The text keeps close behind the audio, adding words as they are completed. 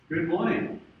Good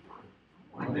morning.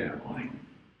 Morning.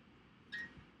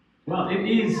 Well, it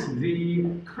is the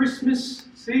Christmas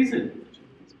season.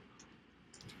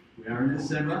 We are in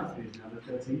December, it is now the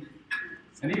 13th.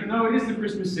 And even though it is the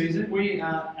Christmas season, we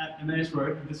at Emmaus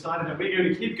Road have decided that we're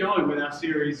going to keep going with our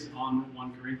series on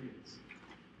 1 Corinthians.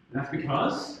 And that's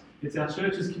because it's our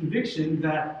church's conviction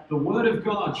that the Word of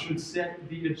God should set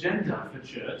the agenda for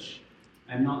church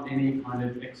and not any kind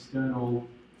of external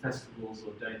festivals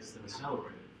or dates that are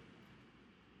celebrated.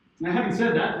 Now, having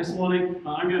said that, this morning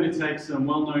I'm going to take some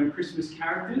well-known Christmas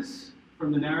characters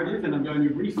from the narrative and I'm going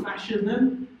to refashion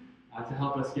them to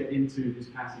help us get into this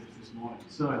passage this morning.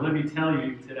 So let me tell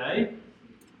you today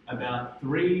about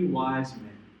three wise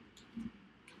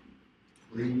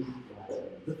men.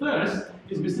 The first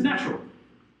is Mr. Natural.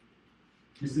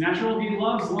 Mr. Natural, he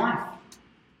loves life.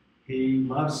 He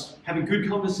loves having good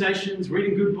conversations,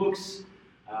 reading good books,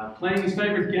 playing his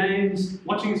favourite games,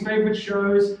 watching his favourite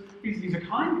shows. He's a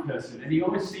kind person and he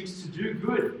always seeks to do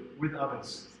good with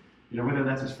others. You know, whether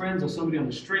that's his friends or somebody on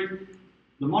the street.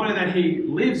 The motto that he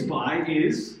lives by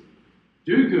is,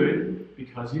 do good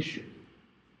because you should.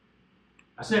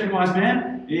 Our second wise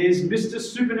man is Mr.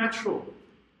 Supernatural.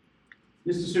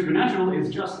 Mr. Supernatural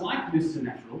is just like Mr.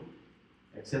 Natural,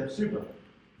 except super.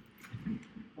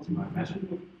 That's my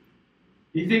imagine.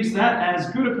 He thinks that as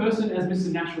good a person as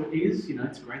Mr. Natural is, you know,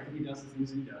 it's great that he does the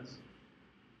things that he does.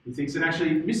 He thinks that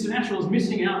actually Mr. Natural is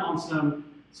missing out on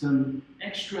some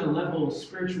extra level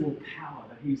spiritual power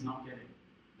that he's not getting,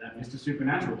 that Mr.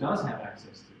 Supernatural does have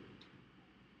access to.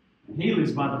 And he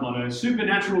lives by the motto,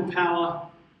 supernatural power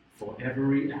for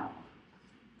every hour.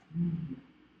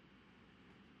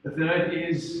 The third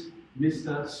is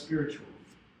Mr. Spiritual.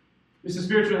 Mr.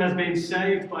 Spiritual has been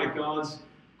saved by God's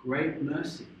great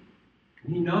mercy.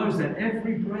 And he knows that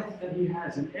every breath that he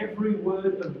has and every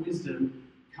word of wisdom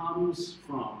comes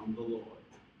from the Lord.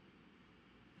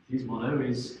 His motto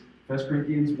is 1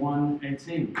 Corinthians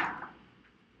 1:18.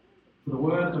 For the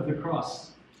word of the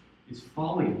cross is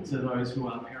folly to those who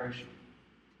are perishing,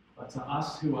 but to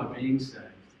us who are being saved,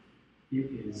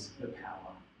 it is the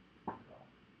power of God.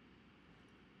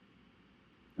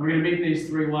 And we're going to meet these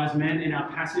three wise men in our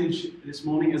passage this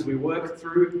morning as we work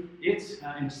through it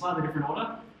in a slightly different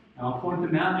order. And I'll point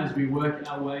them out as we work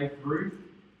our way through.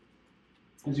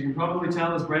 As you can probably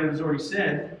tell, as Braden has already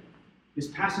said, this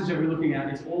passage that we're looking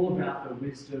at is all about the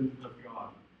wisdom of God.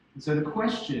 And so the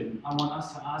question I want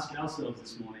us to ask ourselves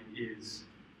this morning is,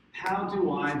 how do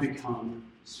I become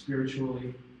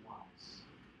spiritually wise?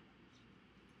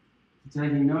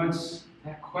 Taking notes,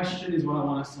 that question is what I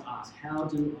want us to ask. How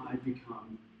do I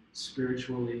become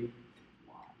spiritually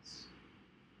wise?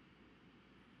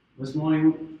 This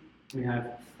morning we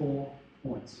have 4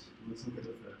 points. Let's look at the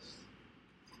first.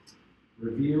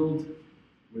 Revealed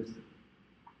wisdom.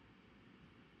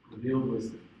 Revealed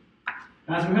wisdom.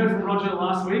 As we heard from Roger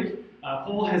last week,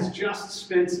 Paul has just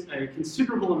spent a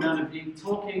considerable amount of ink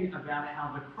talking about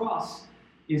how the cross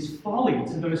is folly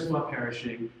to those who are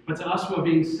perishing, but to us who are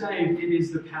being saved, it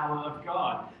is the power of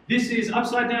God. This is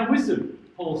upside down wisdom,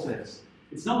 Paul says.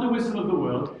 It's not the wisdom of the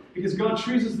world, because God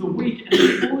chooses the weak and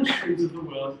the foolish things of the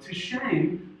world to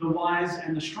shame the wise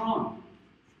and the strong,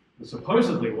 the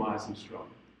supposedly wise and strong.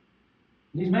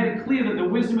 And he's made it clear that the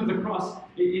wisdom of the cross,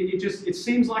 it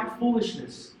seems like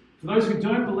foolishness. For those who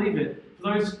don't believe it,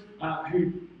 for those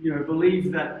who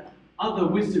believe that other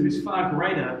wisdom is far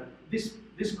greater, this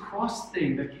cross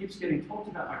thing that keeps getting talked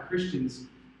about by Christians,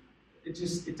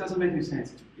 it doesn't make any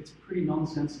sense. It's pretty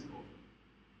nonsensical.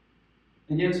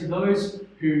 And yet to those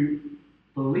who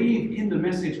believe in the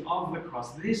message of the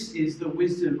cross, this is the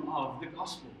wisdom of the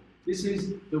gospel. This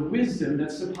is the wisdom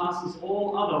that surpasses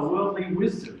all other worldly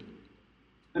wisdom.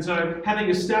 And so, having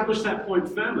established that point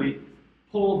firmly,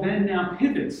 Paul then now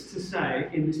pivots to say,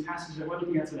 in this passage that we're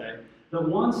looking at today, that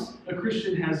once a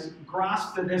Christian has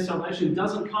grasped that their salvation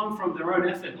doesn't come from their own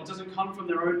effort, or doesn't come from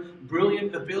their own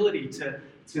brilliant ability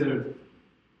to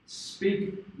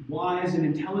speak wise and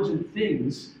intelligent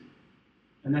things,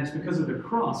 and that's because of the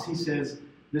cross, he says,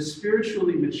 the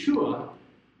spiritually mature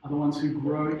are the ones who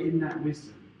grow in that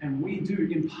wisdom. And we do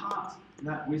impart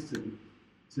that wisdom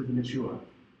to the mature.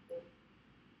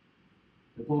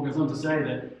 But Paul goes on to say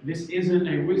that this isn't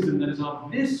a wisdom that is of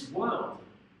this world,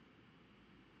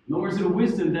 nor is it a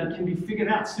wisdom that can be figured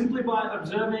out simply by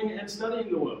observing and studying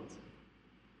the world.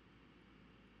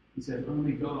 He said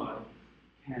only God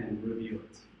can reveal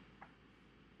it.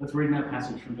 Let's read that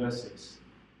passage from verse 6.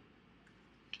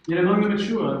 Yet among the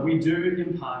mature we do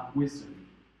impart wisdom,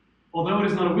 although it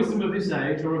is not a wisdom of this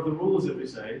age or of the rulers of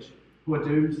this age, who are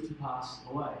doomed to pass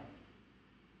away.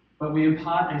 But we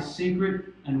impart a secret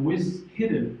and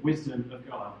hidden wisdom of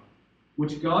God,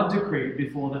 which God decreed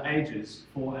before the ages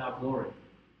for our glory.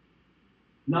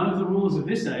 None of the rulers of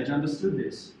this age understood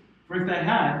this, for if they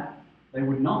had, they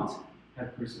would not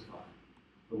have crucified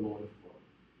the Lord of glory.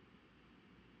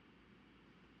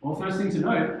 Well, first thing to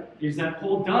note is that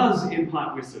Paul does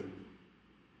impart wisdom.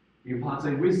 He imparts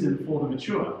a wisdom for the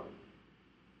mature.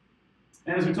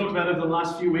 And as we talked about over the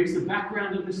last few weeks, the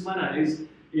background of this letter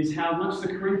is how much the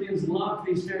Corinthians loved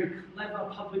these very clever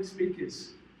public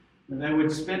speakers. And they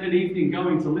would spend an evening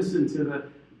going to listen to the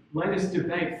latest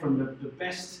debate from the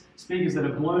best speakers that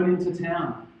have blown into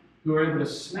town, who are able to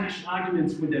smash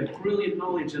arguments with their brilliant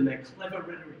knowledge and their clever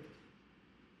rhetoric.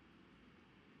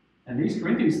 And these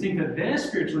Corinthians think that they're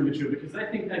spiritually mature because they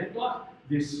think they've got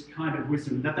this kind of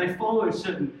wisdom, that they follow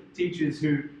certain teachers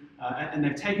who, and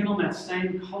they've taken on that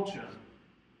same culture,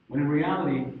 when in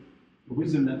reality, the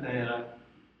wisdom that they are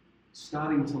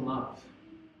starting to love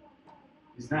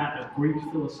is that of Greek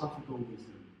philosophical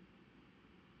wisdom.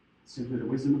 Simply the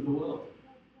wisdom of the world.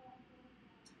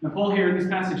 Now, Paul here in this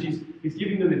passage, he's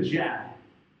giving them a jab.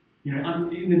 You know,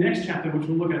 in the next chapter, which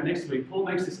we'll look at next week, Paul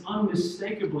makes this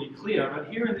unmistakably clear. But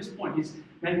here in this point, he's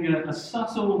making having a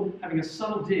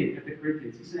subtle dig at the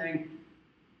Corinthians. He's saying,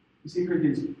 "You see,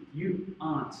 Corinthians, you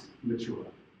aren't mature.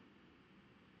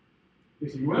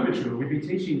 If you were mature, we'd be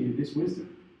teaching you this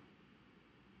wisdom,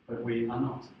 but we are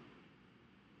not."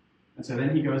 And so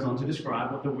then he goes on to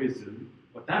describe what that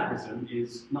wisdom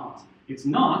is not. It's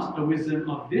not a wisdom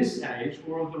of this age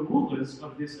or of the rulers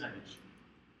of this age.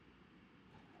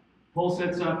 Paul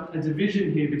sets up a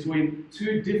division here between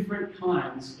two different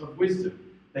kinds of wisdom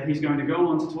that he's going to go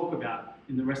on to talk about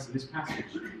in the rest of this passage.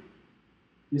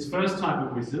 This first type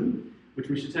of wisdom, which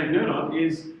we should take note of,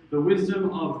 is the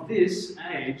wisdom of this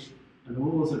age and the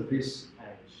rulers of this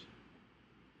age.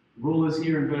 Rulers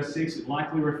here in verse 6, it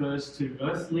likely refers to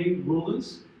earthly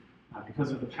rulers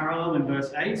because of the parallel in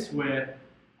verse 8 where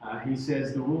he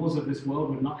says the rulers of this world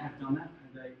would not have done that,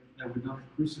 and they would not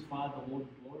have crucified the Lord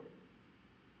of glory.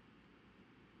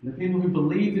 And the people who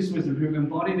believe this wisdom, who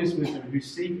embody this wisdom, who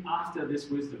seek after this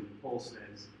wisdom, Paul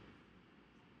says,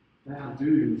 they are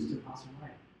doomed to pass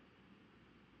away.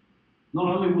 Not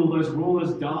only will those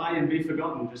rulers die and be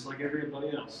forgotten, just like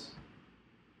everybody else,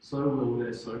 so will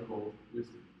their so-called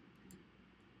wisdom.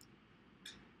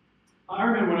 I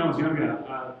remember when I was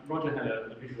younger, Roger had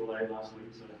a visual aid last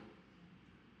week, so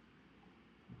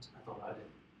I thought I'd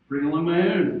bring along my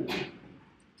own.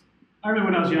 I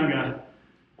remember when I was younger,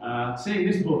 seeing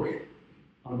this book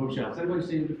on a bookshelf. Has anybody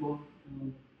seen it before?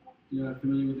 You're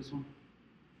familiar with this one?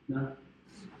 No?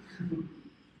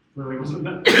 Really wasn't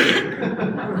that.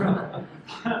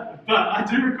 But I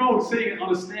do recall seeing it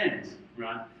on a stand,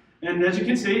 right? And as you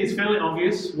can see, it's fairly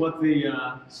obvious what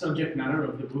the subject matter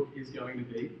of the book is going to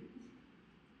be.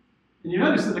 And you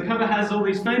notice that the cover has all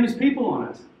these famous people on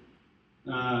it.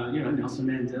 Nelson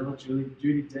Mandela,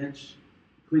 Judi Dench,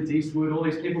 Clint Eastwood, all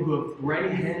these people who are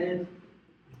grey-haired.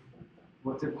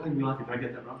 Why do you like it? Did I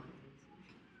get that wrong?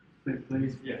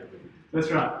 Please? Yeah,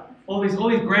 that's right. All these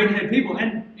grey-haired people.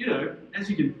 And, as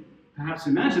you can perhaps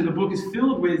imagine, the book is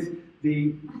filled with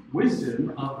the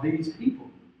wisdom of these people,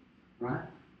 right?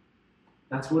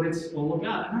 That's what it's all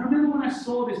about. And I remember when I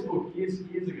saw this book years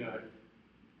ago,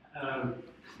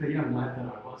 the young lad that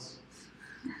I was,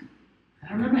 and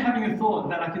I remember having a thought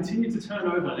that I continued to turn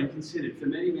over and consider for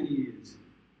many, many years.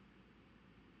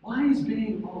 Why is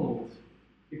being old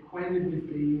equated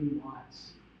with being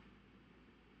wise?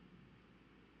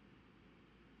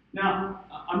 Now,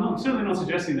 I'm certainly not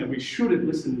suggesting that we shouldn't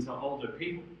listen to older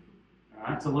people, all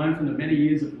right, to learn from the many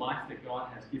years of life that God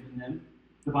has given them.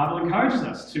 The Bible encourages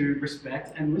us to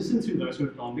respect and listen to those who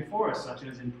have gone before us, such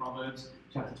as in Proverbs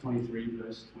chapter 23,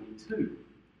 verse 22.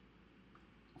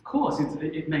 Of course,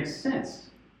 it makes sense.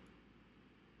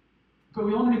 But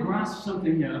we all need to grasp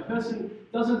something here. A person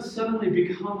doesn't suddenly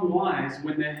become wise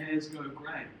when their hairs go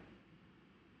grey.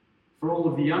 For all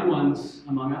of the young ones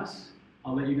among us,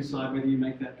 I'll let you decide whether you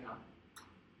make that cut.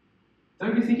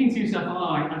 Don't be thinking to yourself,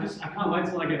 I can't wait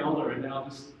till I get older and then I'll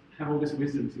just have all this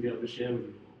wisdom to be able to share with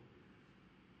you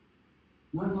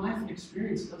all. No, life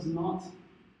experience does not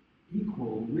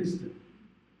equal wisdom.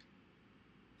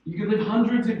 You can live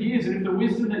hundreds of years, and if the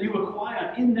wisdom that you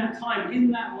acquire in that time, in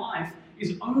that life,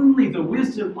 is only the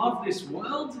wisdom of this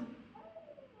world,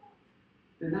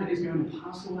 then that is going to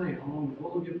pass away along with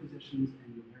all of your possessions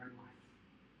and your very life.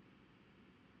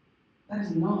 That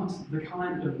is not the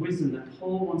kind of wisdom that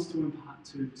Paul wants to impart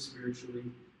to the spiritually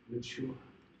mature.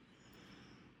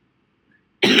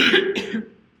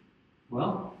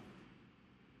 Well,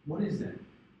 what is that?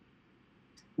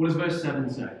 What does verse 7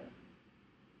 say?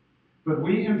 But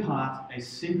we impart a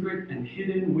secret and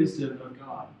hidden wisdom of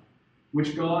God,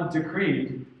 which God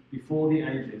decreed before the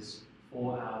ages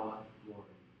for our glory.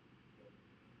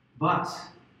 But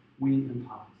we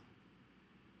impart.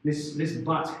 This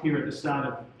but here at the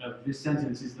start of this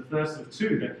sentence is the first of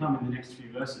two that come in the next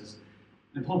few verses.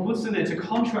 And Paul puts in there to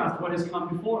contrast what has come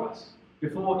before us,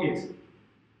 before it.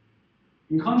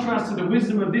 In contrast to the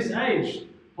wisdom of this age,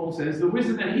 Paul says, the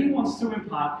wisdom that he wants to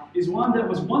impart is one that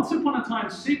was once upon a time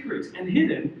secret and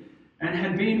hidden and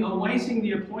had been awaiting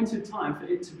the appointed time for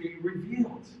it to be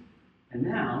revealed. And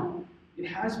now it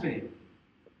has been.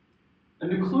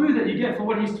 And the clue that you get for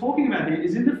what he's talking about here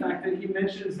is in the fact that he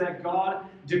mentions that God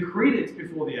decreed it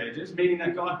before the ages, meaning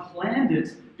that God planned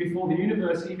it before the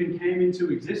universe even came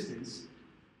into existence.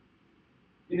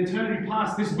 In eternity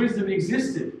past, this wisdom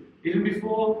existed, even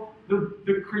before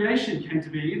the creation came to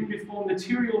be, even before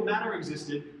material matter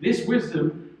existed. This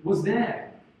wisdom was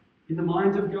there in the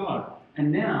mind of God,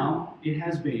 and now it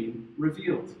has been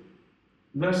revealed.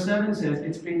 Verse 7 says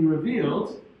it's been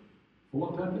revealed for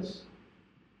what purpose?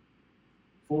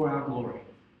 For our glory.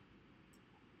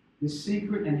 This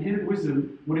secret and hidden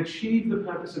wisdom would achieve the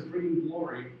purpose of bringing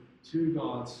glory to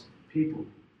God's people.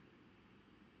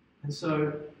 And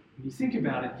so, when you think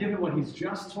about it, given what he's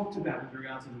just talked about with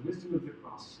regard to the wisdom of the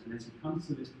cross, and as he comes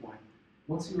to this point,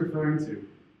 what's he referring to?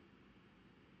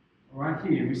 Right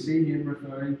here, we see him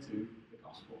referring to the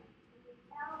gospel.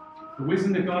 The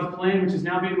wisdom that God's plan, which is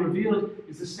now being revealed,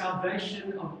 is the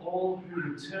salvation of all who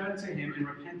return to him in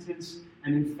repentance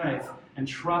and in faith, and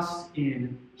trust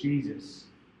in Jesus.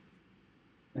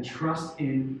 And trust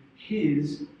in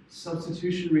his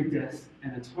substitutionary death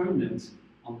and atonement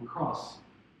on the cross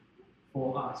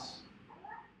for us.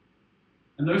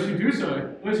 And those who do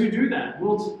so, those who do that,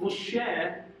 will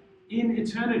share in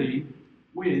eternity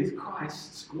with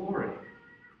Christ's glory.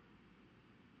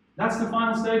 That's the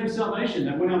final stage of salvation,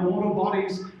 that when our mortal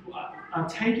bodies are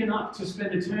taken up to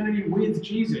spend eternity with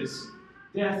Jesus,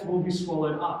 death will be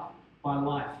swallowed up by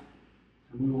life,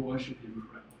 and we will worship him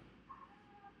forever.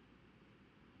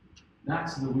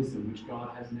 That's the wisdom which God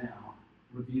has now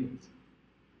revealed.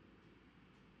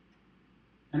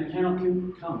 And it cannot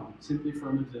come simply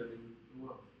from observing the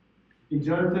world. In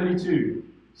Job 32,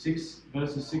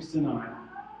 verses 6 to 9,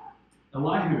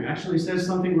 Elihu actually says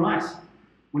something right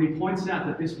when he points out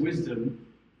that this wisdom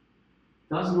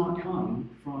does not come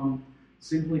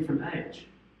simply from age,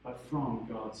 but from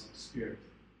God's Spirit.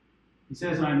 He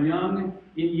says, I am young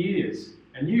in years,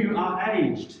 and you are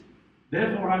aged.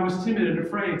 Therefore I was timid and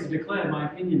afraid to declare my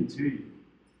opinion to you.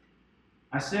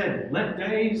 I said, let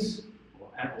days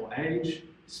or age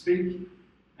speak,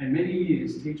 and many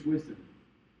years teach wisdom.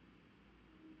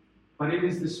 But it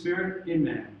is the Spirit in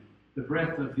man, the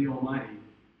breath of the Almighty,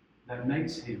 that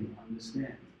makes him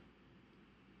understand.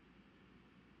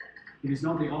 It is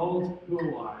not the old who are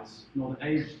wise, nor the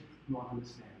aged who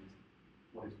understand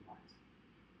what is right.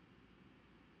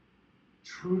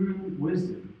 True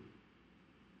wisdom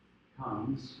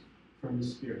comes from the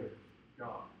Spirit of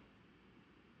God.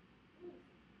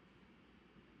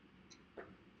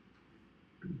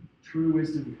 True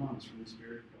wisdom comes from the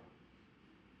Spirit of God.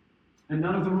 And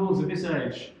none of the rulers of this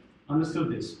age understood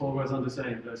this, Paul goes on to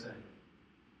say in verse 8.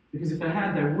 Because if they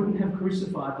had, they wouldn't have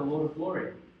crucified the Lord of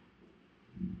glory.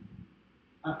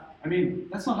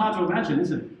 That's not hard to imagine,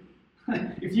 is it?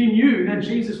 If you knew that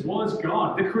Jesus was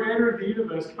God, the creator of the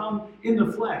universe, come in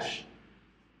the flesh,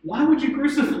 why would you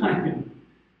crucify him?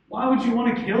 Why would you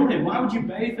want to kill him? Why would you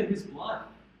bathe in his blood?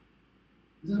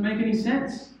 It doesn't make any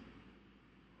sense.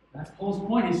 That's Paul's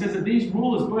point. He says that these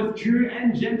rulers, both Jew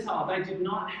and Gentile, they did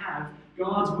not have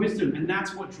God's wisdom, and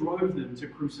that's what drove them to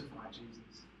crucify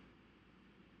Jesus.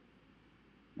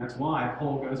 That's why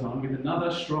Paul goes on with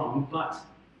another strong but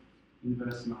in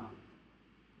verse 9.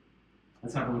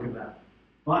 Let's have a look at that.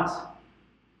 But,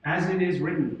 as it is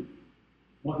written,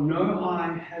 what no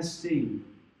eye has seen,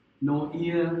 nor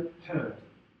ear heard,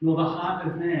 nor the heart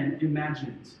of man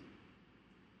imagined,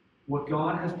 what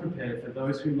God has prepared for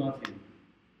those who love him,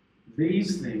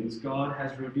 these things God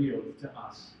has revealed to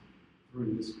us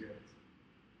through the Spirit.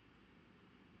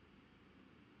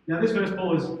 Now, this verse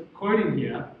Paul is quoting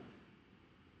here,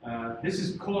 this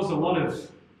has caused a lot of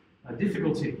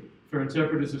difficulty for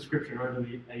interpreters of Scripture over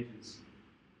the ages.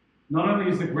 Not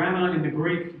only is the grammar in the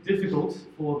Greek difficult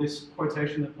for this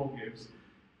quotation that Paul gives,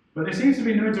 but there seems to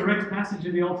be no direct passage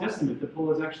in the Old Testament that Paul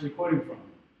is actually quoting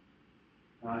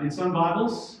from. In some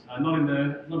Bibles, not in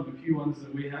the few ones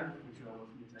that we have, which I will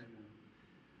take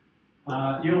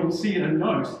now, you'll see a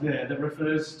note there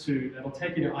that'll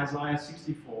take you to Isaiah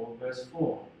 64, verse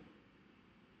 4.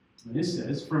 And this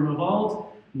says, from of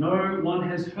old, no one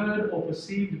has heard or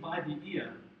perceived by the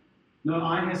ear, no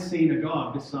eye has seen a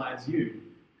God besides you,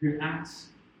 who acts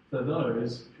for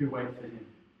those who wait for him.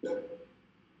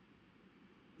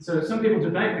 So some people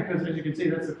debate, because as you can see,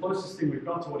 that's the closest thing we've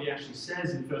got to what he actually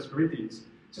says in 1 Corinthians.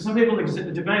 So some people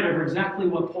debate over exactly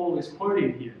what Paul is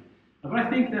quoting here. But I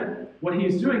think that what he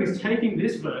is doing is taking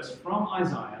this verse from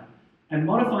Isaiah and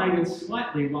modifying it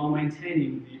slightly while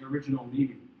maintaining the original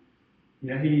meaning.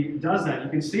 He does that. You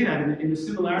can see that in the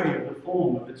similarity of the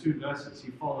form of the two verses.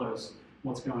 He follows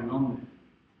what's going on there.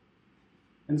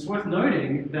 And it's worth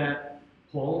noting that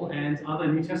Paul and other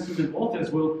New Testament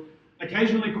authors will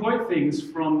occasionally quote things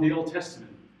from the Old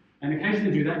Testament, and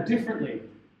occasionally do that differently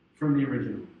from the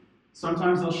original.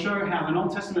 Sometimes they'll show how an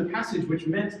Old Testament passage which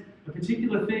meant a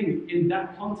particular thing in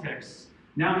that context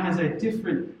now has a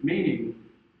different meaning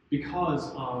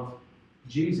because of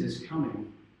Jesus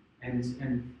coming and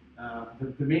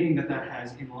the meaning that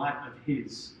has in light of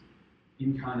his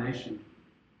incarnation.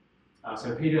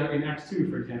 So Peter in Acts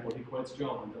 2, for example, he quotes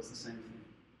Joel and does the same thing.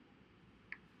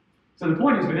 So the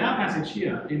point is, with our passage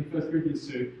here in 1 Corinthians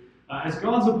 2, as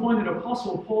God's appointed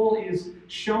apostle, Paul is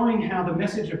showing how the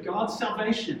message of God's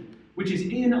salvation, which is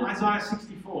in Isaiah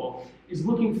 64, is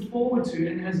looking forward to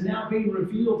and has now been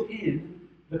revealed in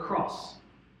the cross.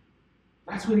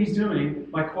 That's what he's doing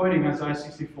by quoting Isaiah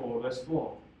 64, verse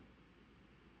 4.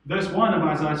 Verse 1 of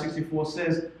Isaiah 64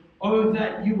 says, "Oh,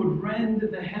 that you would rend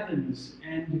the heavens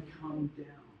and come down."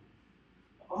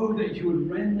 Oh, that you would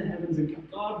rend the heavens and come.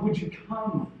 God, would you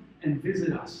come and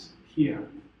visit us here?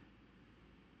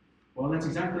 Well, that's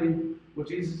exactly what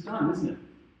Jesus has done, isn't it?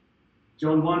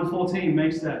 John 1:14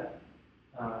 makes that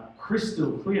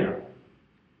crystal clear.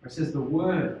 Where it says, "The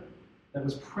Word that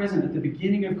was present at the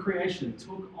beginning of creation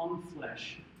took on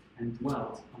flesh and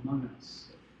dwelt among us."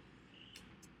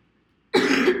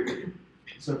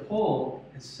 So Paul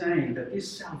is saying that this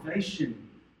salvation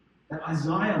that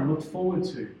Isaiah looked forward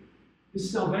to,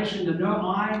 this salvation that no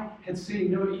eye had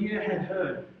seen, no ear had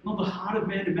heard, not the heart of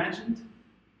man imagined,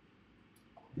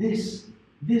 this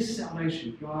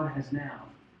salvation God has now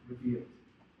revealed.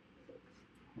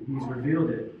 And he's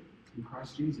revealed it in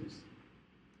Christ Jesus.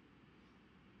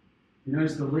 You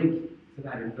notice the link to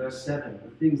that in verse 7,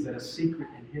 the things that are secret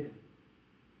and hidden.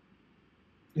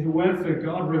 If it weren't for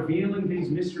God revealing these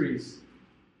mysteries,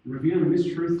 revealing this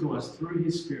truth to us through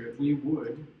his Spirit, we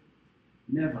would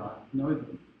never know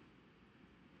them.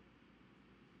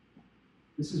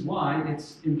 This is why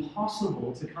it's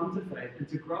impossible to come to faith and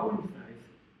to grow in faith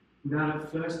without it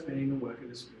first being the work of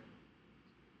the Spirit.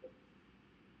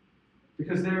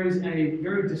 Because there is a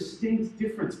very distinct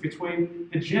difference between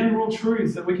the general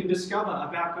truths that we can discover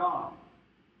about God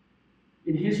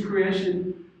in his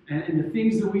creation and in the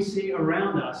things that we see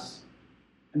around us,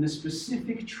 and the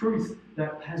specific truth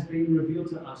that has been revealed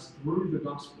to us through the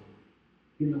gospel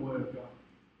in the Word of God.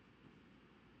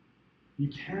 You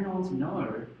cannot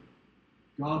know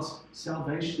God's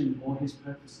salvation or his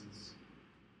purposes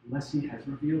unless he has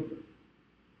revealed them.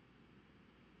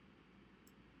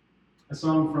 A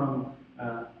song from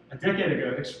a decade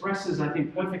ago expresses, I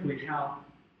think, perfectly how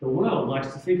the world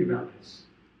likes to think about this.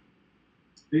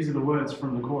 These are the words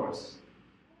from the chorus.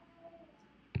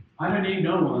 "I don't need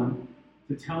no one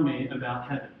to tell me about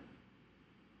heaven.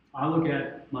 I look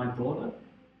at my daughter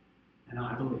and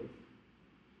I believe.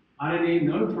 I don't need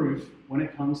no proof when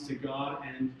it comes to God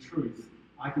and truth.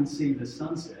 I can see the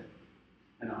sunset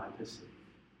and I perceive."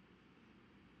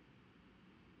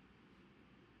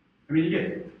 I mean,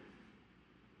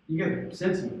 you get the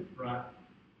sentiment, right?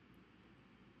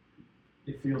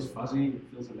 It feels fuzzy, it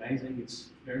feels amazing,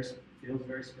 feels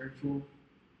very spiritual.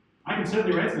 I can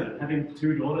certainly relate to that, having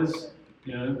two daughters.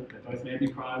 They both made me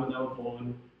cry when they were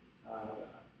born.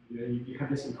 You have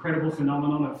this incredible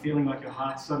phenomenon of feeling like your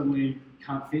heart suddenly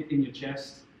can't fit in your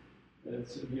chest.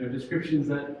 It's, descriptions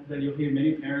that you'll hear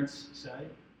many parents say.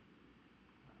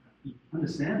 You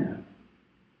understand that.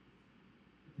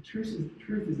 The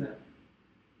truth is that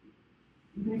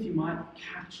even if you might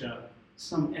capture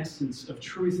some essence of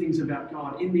true things about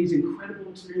God in these incredible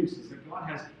experiences that God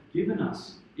has given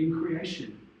us in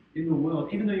creation, in the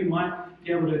world, even though you might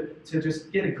be able to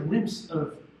just get a glimpse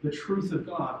of the truth of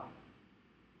God,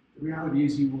 the reality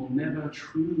is you will never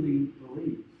truly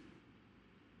believe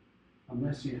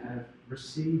unless you have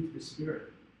received the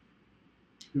Spirit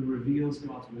who reveals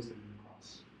God's wisdom in the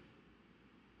cross.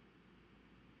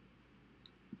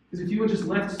 Because if you were just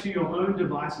left to your own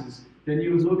devices, then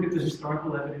you would look at the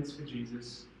historical evidence for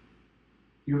Jesus,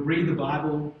 you would read the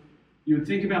Bible, you would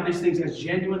think about these things as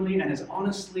genuinely and as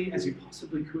honestly as you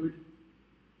possibly could,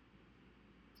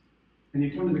 and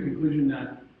you'd come to the conclusion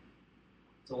that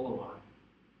it's all a lie.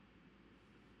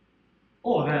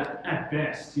 Or that, at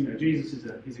best, Jesus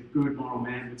is a good moral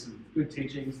man with some good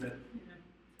teachings that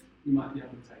you might be able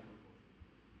to take on board.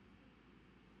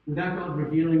 without God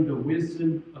revealing the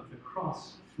wisdom of the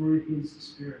cross through his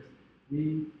Spirit,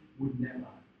 we would never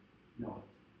know it.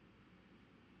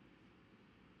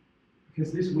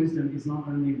 Because this wisdom is not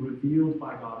only revealed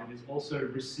by God, it is also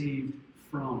received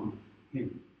from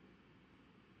him.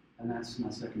 And that's my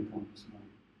second point this morning.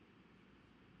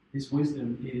 This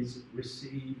wisdom is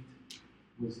received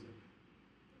wisdom.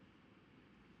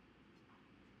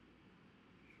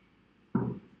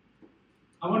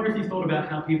 I wonder if you thought about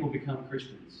how people become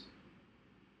Christians.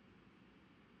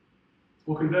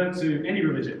 Or convert to any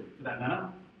religion, for that matter.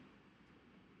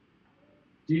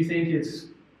 Do you think it's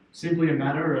simply a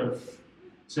matter of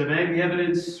surveying the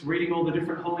evidence, reading all the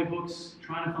different holy books,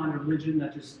 trying to find a religion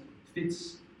that just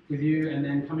fits with you, and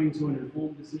then coming to an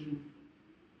informed decision?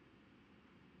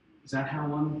 Is that how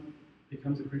one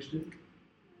becomes a Christian?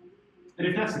 And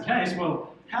if that's the case,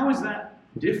 well, how is that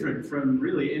different from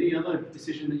really any other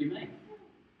decision that you make?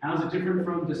 How is it different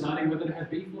from deciding whether to have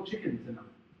beef or chicken tonight?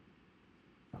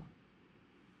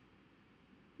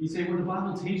 You see, what the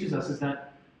Bible teaches us is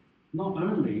that not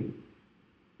only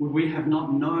would we have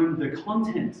not known the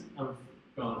content of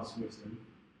God's wisdom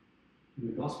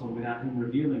in the gospel without him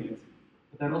revealing it,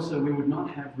 but that also we would not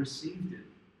have received it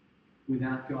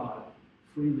without God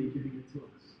freely giving it to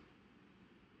us.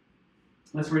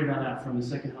 Let's read about that from the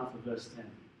second half of verse 10.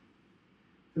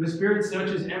 For the Spirit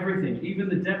searches everything, even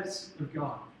the depths of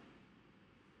God.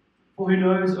 For who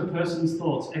knows a person's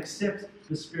thoughts except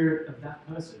the spirit of that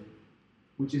person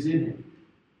which is in him?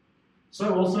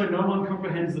 So also no one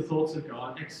comprehends the thoughts of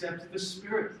God except the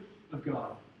Spirit of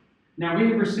God. Now we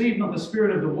have received not the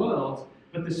spirit of the world,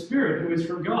 but the Spirit who is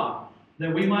from God,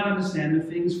 that we might understand the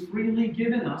things freely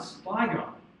given us by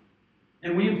God.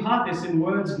 And we impart this in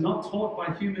words not taught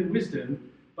by human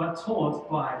wisdom, but taught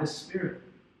by the Spirit,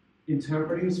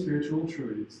 interpreting spiritual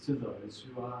truths to those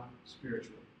who are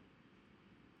spiritual.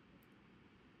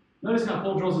 Notice how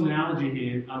Paul draws an analogy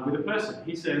here with a person.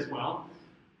 He says, well,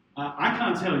 I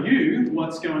can't tell you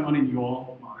what's going on in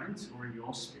your mind or in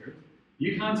your spirit.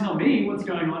 You can't tell me what's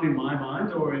going on in my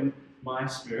mind or in my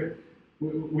spirit.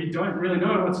 We don't really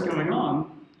know what's going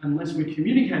on unless we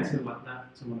communicate that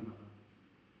to one another.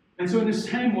 And so in the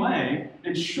same way,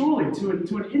 and surely to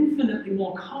an infinitely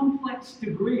more complex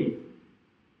degree,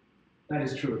 that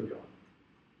is true of God.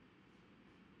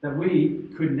 That we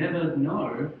could never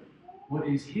know what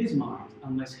is his mind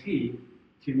unless he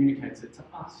communicates it to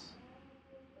us.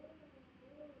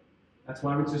 That's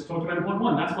why we just talked about in point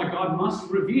 1. That's why God must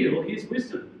reveal his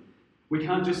wisdom. We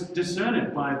can't just discern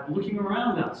it by looking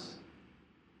around us.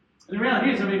 And the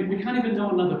reality is, we can't even know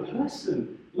another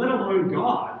person, let alone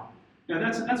God. Now,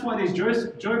 that's why these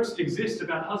jokes exist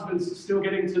about husbands still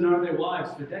getting to know their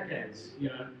wives for decades,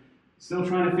 still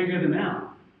trying to figure them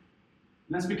out.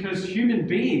 And that's because human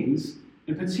beings,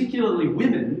 and particularly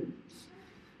women,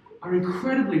 are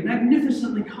incredibly,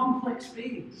 magnificently complex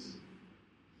beings.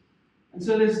 And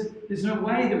so there's no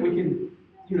way that we can,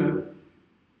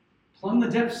 plumb the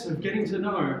depths of getting to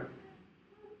know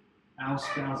our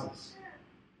spouses.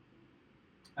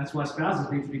 That's why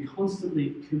spouses need to be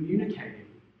constantly communicating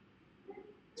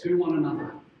to one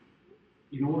another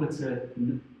in order to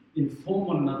inform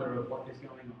one another of what is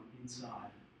going on inside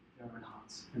their own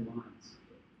hearts and minds.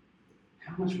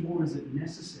 How much more is it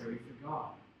necessary for God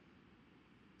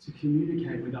to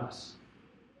communicate with us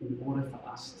in order for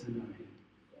us to know him?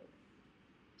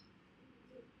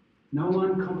 No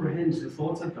one comprehends the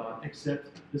thoughts of God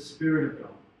except the Spirit of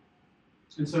God.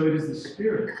 And so it is the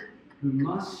Spirit who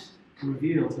must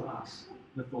reveal to us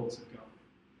the thoughts of God.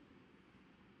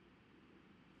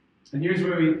 And here's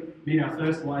where we meet our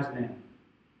first wise man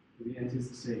who enters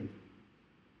the scene.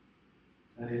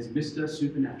 That is Mr.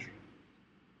 Supernatural.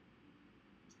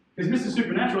 Because Mr.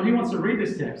 Supernatural, he wants to read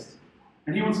this text.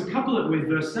 And he wants to couple it with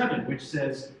verse 7, which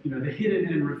says, the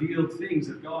hidden and revealed things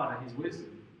of God are his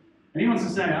wisdom. And he wants to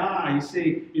say, you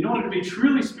see, in order to be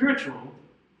truly spiritual,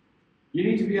 you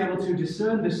need to be able to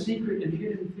discern the secret and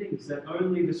hidden things that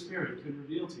only the Spirit can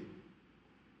reveal to you.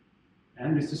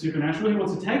 And Mr. Supernatural, he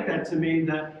wants to take that to mean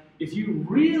that if you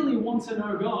really want to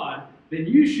know God, then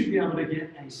you should be able to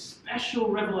get a special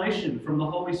revelation from the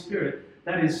Holy Spirit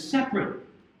that is separate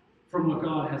from what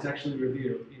God has actually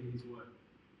revealed in his Word.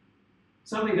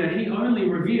 Something that he only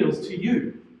reveals to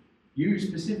you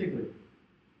specifically.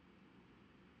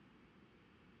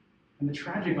 And the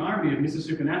tragic irony of Mr.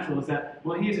 Supernatural is that,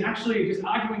 he is actually just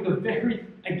arguing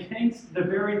against the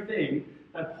very thing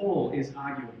that Paul is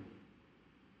arguing.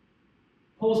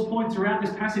 Paul's point throughout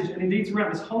this passage, and indeed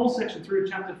throughout this whole section through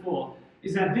chapter 4,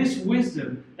 is that this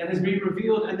wisdom that has been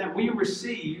revealed and that we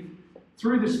receive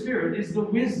through the Spirit is the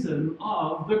wisdom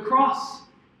of the cross.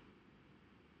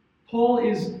 Paul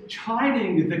is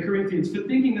chiding the Corinthians for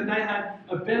thinking that they had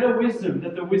a better wisdom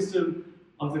than the wisdom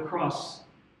of the cross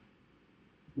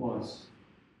was.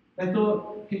 They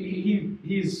thought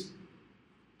he's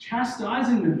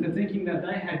chastising them for thinking that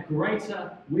they had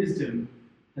greater wisdom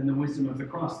than the wisdom of the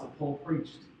cross that Paul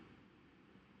preached.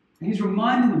 And he's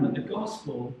reminding them that the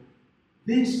gospel,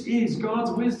 this is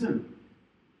God's wisdom.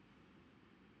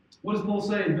 What does Paul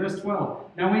say in verse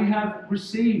 12? Now we have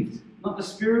received not the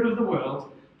spirit of the world,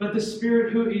 but the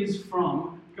Spirit who is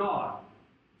from God.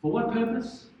 For what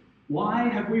purpose? Why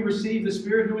have we received the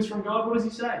Spirit who is from God? What does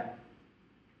he say?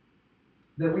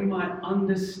 That we might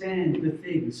understand the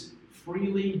things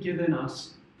freely given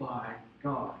us by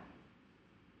God.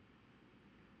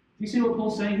 Do you see what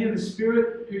Paul's saying here? The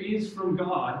Spirit who is from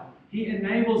God, he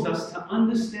enables us to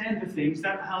understand the things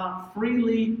that are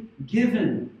freely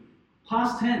given.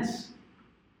 Past tense.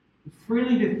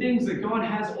 Freely the things that God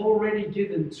has already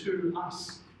given to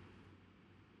us.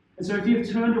 And so if you've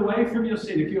turned away from your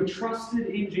sin, if you're trusted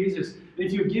in Jesus,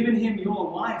 if you've given him your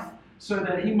life so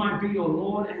that he might be your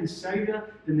Lord and Savior,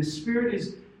 then the Spirit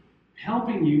is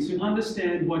helping you to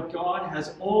understand what God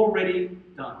has already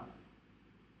done.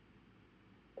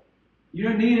 You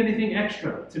don't need anything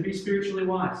extra to be spiritually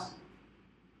wise.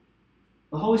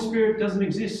 The Holy Spirit doesn't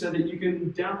exist so that you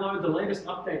can download the latest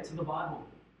update to the Bible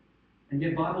and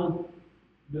get Bible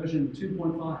version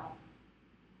 2.5.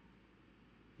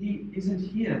 He isn't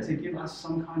here to give us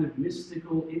some kind of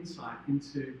mystical insight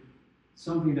into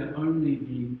something that only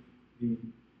the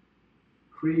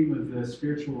cream of the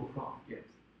spiritual crop gets.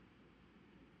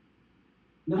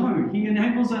 No, he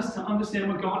enables us to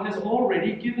understand what God has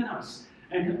already given us.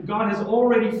 And God has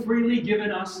already freely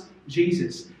given us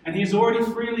Jesus. And he has already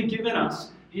freely given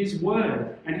us his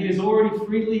word. And he has already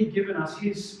freely given us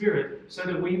his Spirit so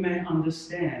that we may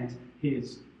understand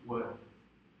his word.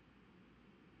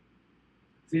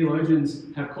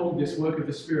 Theologians have called this work of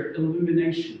the Spirit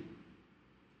illumination.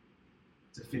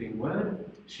 It's a fitting word.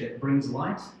 It brings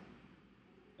light.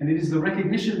 And it is the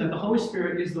recognition that the Holy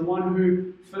Spirit is the one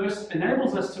who first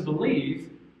enables us to believe,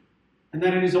 and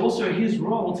that it is also his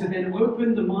role to then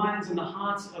open the minds and the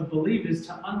hearts of believers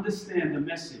to understand the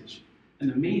message and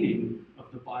the meaning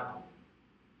of the Bible.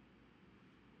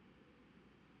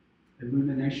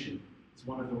 Illumination is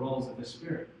one of the roles of the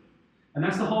Spirit. And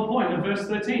that's the whole point of verse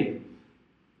 13.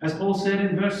 As Paul said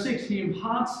in verse 6, he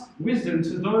imparts wisdom to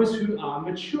those who are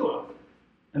mature.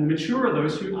 And the mature are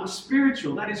those who are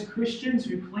spiritual. That is, Christians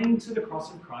who cling to the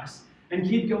cross of Christ and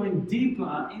keep going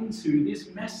deeper into this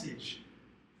message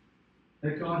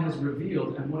that God has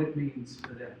revealed and what it means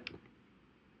for them.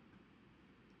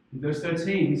 In verse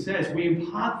 13, he says, we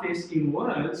impart this in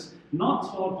words not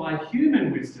taught by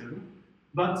human wisdom,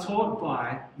 but taught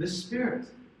by the Spirit,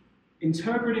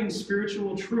 interpreting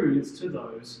spiritual truths to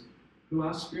those who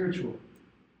are spiritual.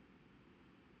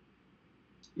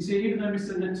 You see, even though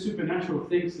Mr. Supernatural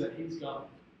thinks that he's got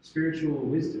spiritual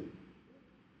wisdom,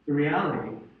 the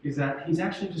reality is that he's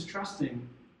actually just trusting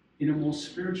in a more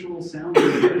spiritual sounding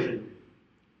version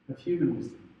of human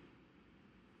wisdom.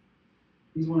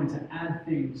 He's wanting to add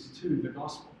things to the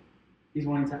gospel. He's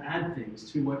wanting to add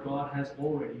things to what God has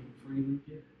already freely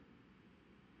given.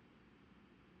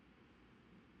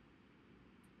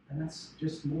 And that's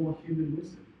just more human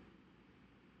wisdom.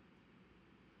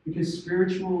 Because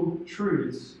spiritual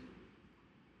truths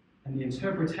and the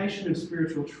interpretation of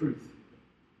spiritual truth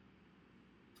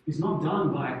is not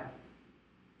done by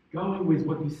going with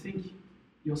what you think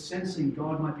you're sensing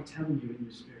God might be telling you in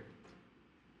your spirit.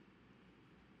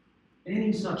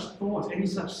 Any such thought, any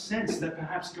such sense that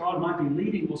perhaps God might be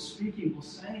leading or speaking or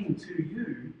saying to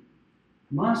you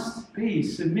must be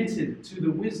submitted to the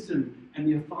wisdom and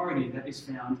the authority that is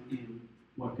found in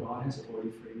what God has already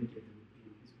freely given.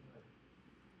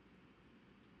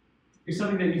 If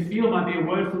something that you feel might be a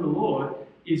word from the Lord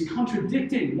is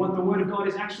contradicting what the Word of God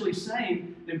is actually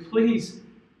saying, then please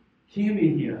hear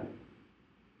me here.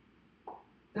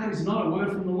 That is not a word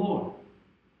from the Lord.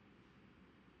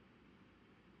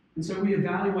 And so we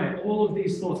evaluate all of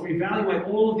these thoughts, we evaluate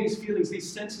all of these feelings,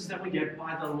 these senses that we get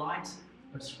by the light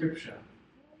of Scripture.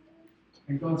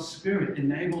 And God's Spirit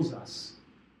enables us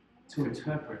to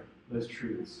interpret those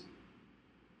truths.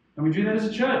 And we do that as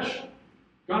a church.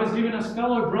 God has given us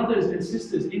fellow brothers and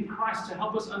sisters in Christ to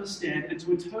help us understand and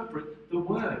to interpret the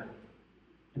Word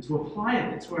and to apply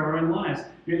it to our own lives.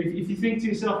 If you think to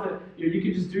yourself that you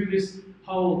can just do this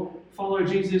whole follow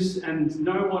Jesus and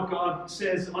know what God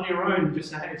says on your own, just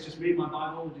say, hey, it's just me and my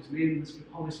Bible, just me and the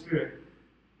Holy Spirit,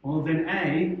 well then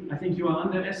A, I think you are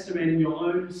underestimating your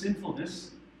own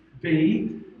sinfulness.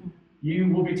 B, You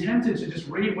will be tempted to just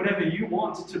read whatever you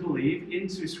want to believe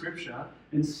into Scripture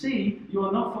and see you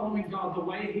are not following God the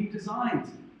way He designed.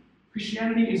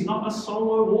 Christianity is not a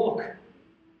solo walk.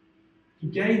 He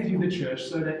gave you the church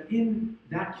so that in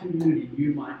that community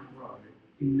you might grow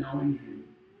in knowing Him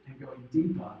and going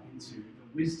deeper into the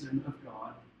wisdom of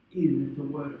God in the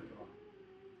Word of God.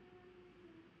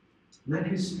 Let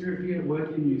His Spirit be at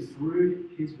work in you through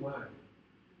His Word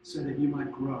so that you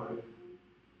might grow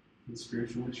in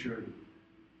spiritual maturity.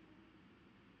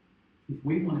 If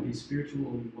we want to be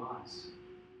spiritually wise,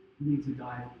 we need to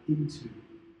dive into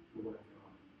the Word of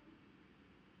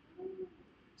God.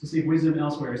 To seek wisdom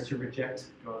elsewhere is to reject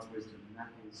God's wisdom, and that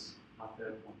is our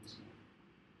third point this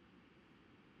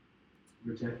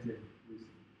morning. Rejected wisdom.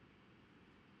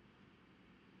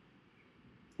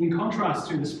 In contrast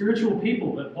to the spiritual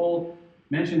people that Paul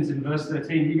mentions in verse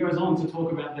 13, he goes on to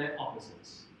talk about their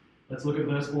opposites. Let's look at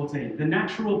verse 14. The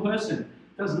natural person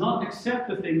does not accept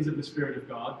the things of the Spirit of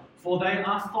God, for they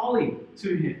are folly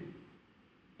to him.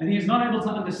 And he is not able to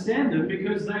understand them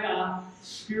because they are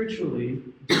spiritually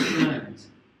discerned.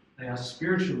 They are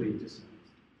spiritually discerned.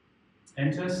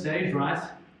 Enter stage right,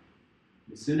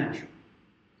 Mr. Natural.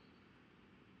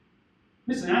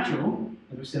 Mr. Natural,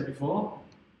 as we said before,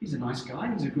 he's a nice guy,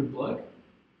 he's a good bloke.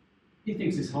 He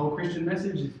thinks this whole Christian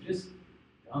message is just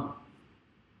dumb.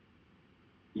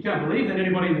 You can't believe that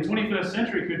anybody in the 21st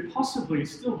century could possibly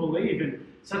still believe in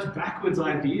such backwards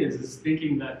ideas as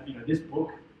thinking that this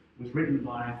book was written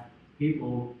by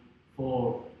people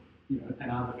for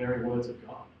and are the very words of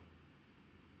God.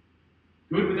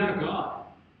 Good without God.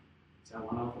 That's how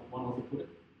one author put it.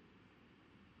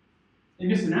 In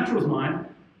Mr. Natural's mind,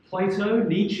 Plato,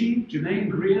 Nietzsche, Germaine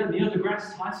Greer, Neil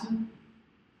deGrasse Tyson,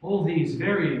 all these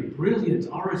very brilliant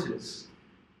orators,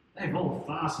 they've all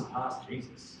far surpassed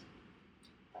Jesus.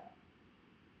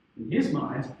 In his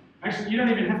mind, actually, you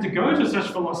don't even have to go to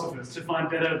such philosophers to find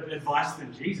better advice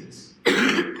than Jesus.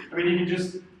 I mean, you can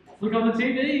just flick on the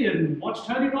TV and watch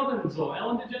Tony Robbins or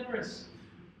Ellen DeGeneres.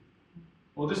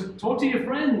 Or just talk to your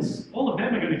friends. All of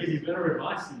them are going to give you better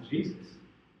advice than Jesus.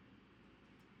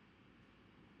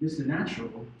 Mr. Natural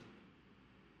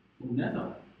will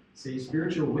never see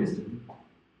spiritual wisdom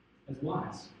as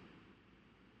wise.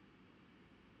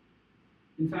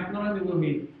 In fact, not only will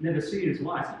he never see it as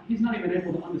wise, he's not even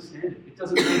able to understand it. It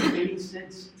doesn't make any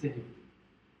sense to him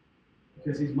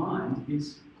because his mind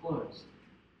is closed.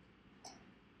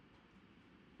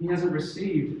 He hasn't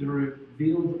received the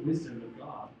revealed wisdom of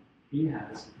God. He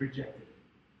has rejected it.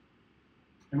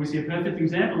 And we see a perfect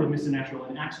example of Mr. Natural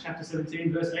in Acts chapter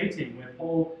 17, verse 18, where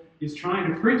Paul is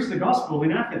trying to preach the gospel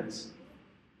in Athens.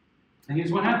 And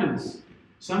here's what happens.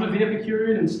 Some of the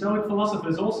Epicurean and Stoic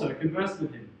philosophers also conversed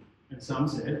with him. And some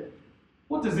said,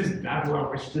 "What does this babbler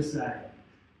wish to say?"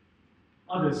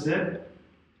 Others said,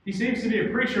 "He seems to be a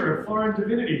preacher of foreign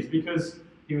divinities because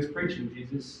he was preaching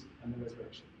Jesus and the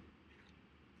resurrection."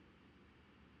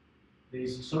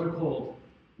 These so-called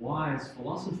wise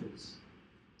philosophers,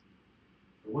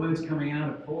 the words coming out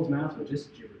of Paul's mouth were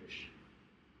just gibberish.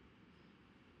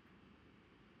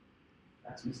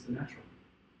 That's Mr. Natural.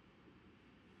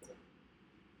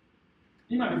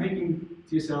 You might be thinking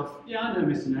to yourself, yeah, I know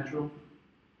Mr. Natural.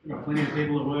 We've got plenty of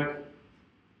people at work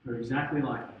who are exactly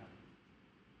like that.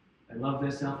 They love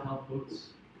their self-help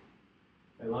books.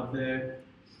 They love their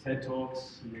TED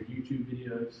Talks and their YouTube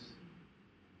videos.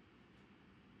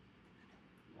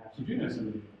 Perhaps you do know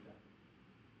somebody like that.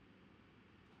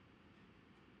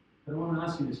 But I want to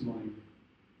ask you this morning,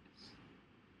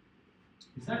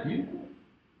 is that you?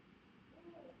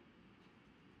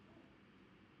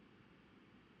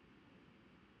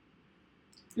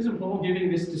 Isn't Paul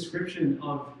giving this description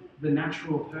of the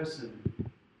natural person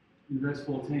in verse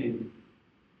 14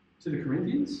 to the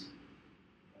Corinthians?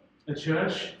 A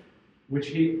church which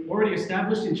he already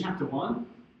established in chapter 1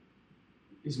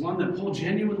 is one that Paul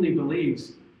genuinely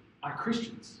believes are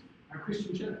Christians, are a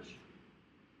Christian church.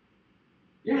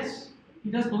 Yes, he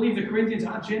does believe the Corinthians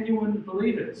are genuine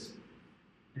believers.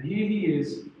 And here he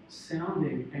is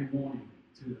sounding a warning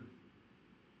to them.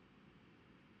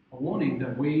 A warning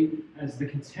that we, as the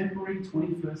contemporary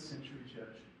 21st century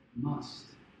church, must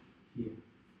hear.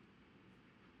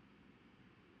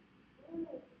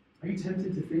 Are you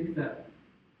tempted to think that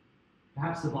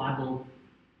perhaps the Bible,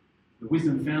 the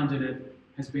wisdom found in it,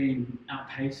 has been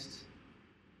outpaced?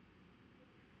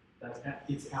 That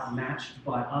it's outmatched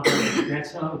by other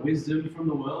better wisdom from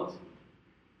the world?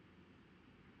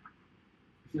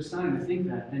 If you're starting to think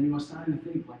that, then you are starting to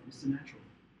think like Mr. Natural.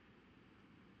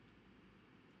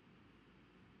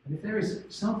 And if there is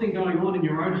something going on in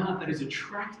your own heart that is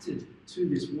attracted to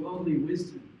this worldly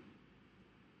wisdom,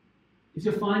 if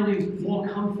you're finding more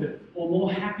comfort or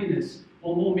more happiness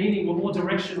or more meaning or more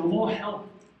direction or more help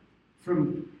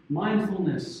from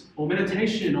mindfulness or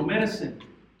meditation or medicine,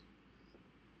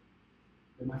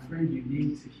 then my friend, you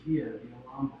need to hear the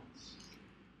alarm bells.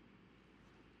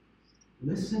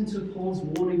 Listen to Paul's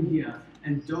warning here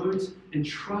and don't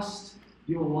entrust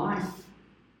your life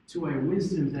to a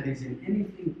wisdom that is in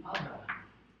anything other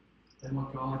than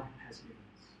what God has given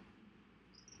us.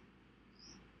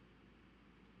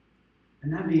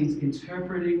 And that means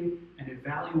interpreting and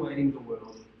evaluating the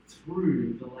world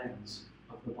through the lens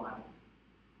of the Bible.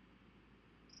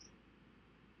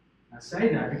 I say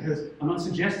that because I'm not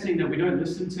suggesting that we don't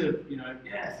listen to,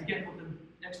 forget what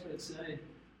the experts say.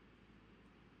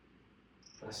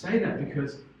 But I say that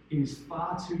because it is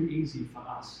far too easy for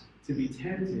us to be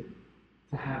tempted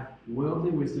to have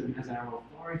worldly wisdom as our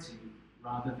authority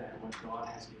rather than what God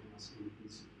has given us in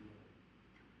His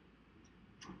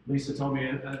Word. Lisa told me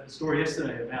a story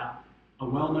yesterday about a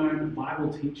well-known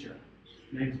Bible teacher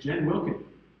named Jen Wilkin,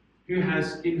 who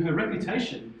has, in her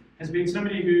reputation, has been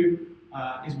somebody who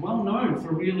is well known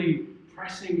for really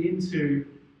pressing into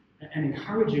and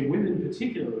encouraging women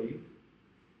particularly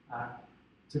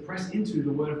to press into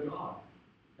the Word of God.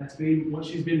 That's been what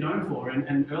she's been known for.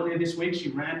 And earlier this week she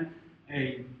ran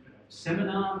a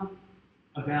seminar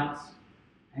about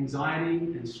anxiety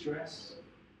and stress.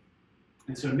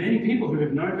 And so many people who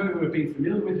have known her, who have been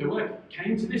familiar with her work,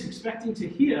 came to this expecting to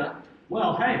hear,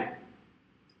 well, hey,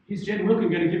 is Jen Wilkin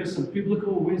going to give us some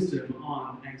biblical wisdom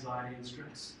on anxiety and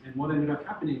stress? And what ended up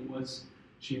happening was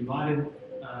she invited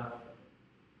a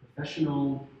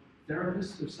professional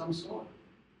therapist of some sort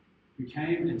who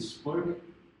came and spoke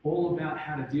all about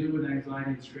how to deal with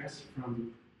anxiety and stress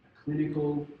from a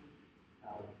clinical,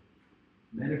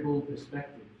 medical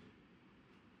perspective.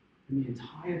 And the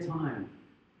entire time,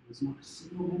 there was not a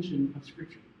single mention of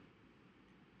Scripture.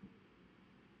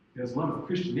 There's a lot of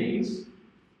Christianese,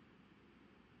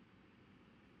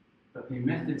 but the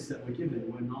methods that were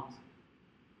given were not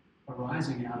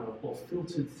arising out of or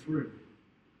filtered through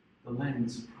the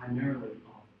lens primarily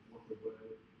of what the Word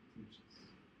teaches.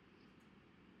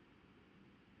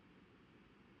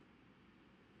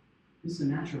 Mr.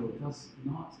 Natural does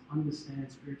not understand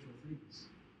spiritual things.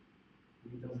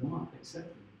 He does not accept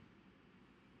them.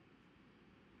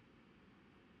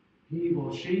 He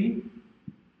or she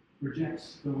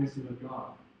rejects the wisdom of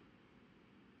God.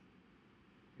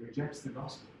 He rejects the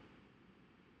gospel.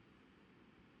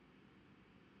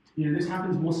 This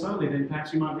happens more slowly than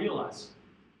perhaps you might realize.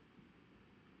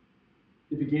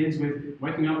 It begins with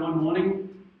waking up one morning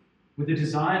with a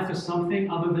desire for something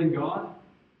other than God.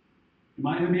 It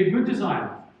might even be a good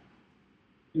desire.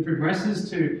 It progresses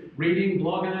to reading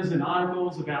bloggers and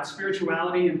articles about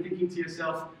spirituality and thinking to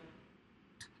yourself,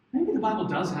 maybe the Bible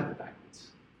does have it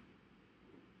backwards.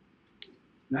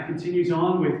 And that continues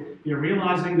on with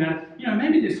realizing that,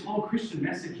 maybe this whole Christian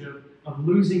message of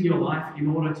losing your life in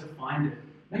order to find it,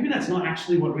 maybe that's not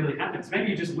actually what really happens.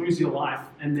 Maybe you just lose your life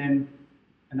and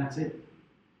that's it.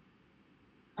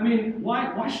 I mean,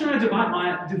 why should I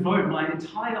devote my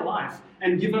entire life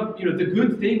and give up, the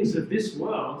good things of this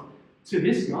world to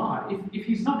this God if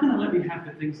He's not going to let me have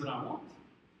the things that I want?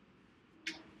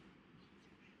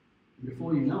 And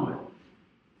before you know it,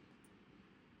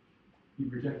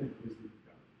 you've rejected the wisdom of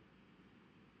God.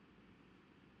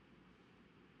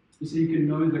 You see, you can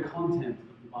know the content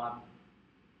of the Bible.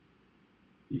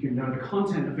 You can know the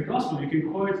content of the gospel. You can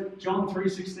quote John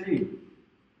 3:16,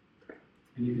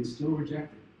 and you can still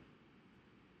reject it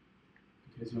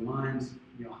because your mind,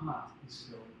 your heart is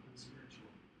still unspiritual.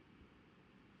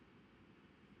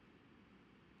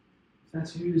 If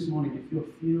that's you this morning, if you're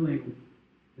feeling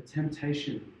the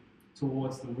temptation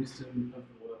towards the wisdom of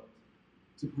the world,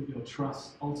 to put your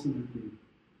trust ultimately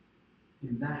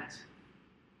in that,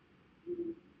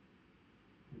 then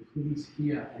please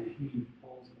hear and heed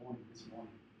Paul's warning this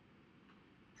morning.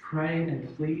 Pray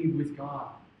and plead with God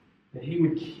that He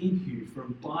would keep you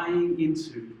from buying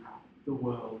into the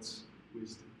world's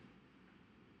wisdom.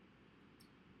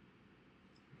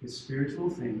 Because spiritual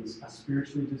things are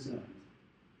spiritually discerned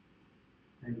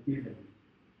and given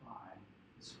by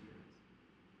the Spirit.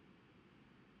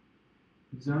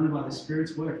 It is only by the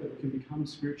Spirit's work that we can become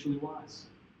spiritually wise.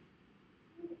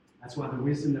 That's why the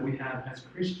wisdom that we have as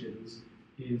Christians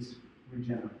is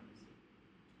regenerate.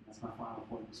 That's my final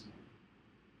point this morning.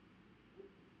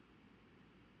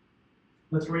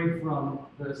 Let's read from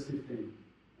verse 15.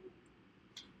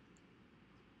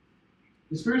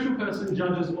 The spiritual person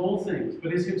judges all things,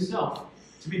 but is himself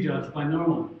to be judged by no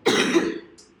one.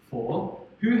 For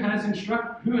who has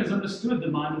understood the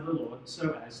mind of the Lord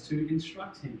so as to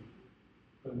instruct him?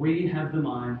 But we have the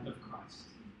mind of Christ.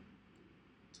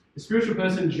 The spiritual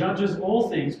person judges all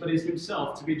things, but is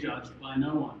himself to be judged by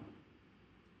no one.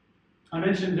 I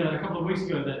mentioned a couple of weeks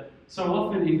ago that so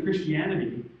often in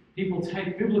Christianity, people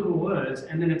take biblical words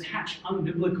and then attach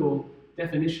unbiblical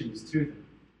definitions to them.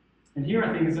 And here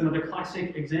I think is another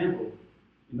classic example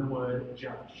in the word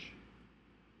judge.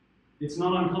 It's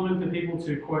not uncommon for people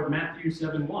to quote Matthew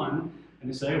 7:1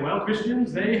 and to say, well,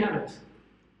 Christians, there you have it.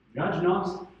 Judge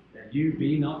not, that you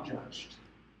be not judged.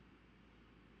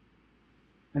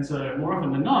 And so more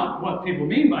often than not, what people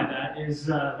mean by that is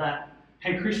that,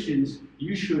 hey, Christians,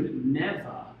 you should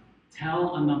never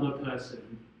tell another person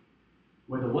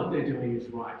whether what they're doing is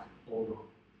right or wrong.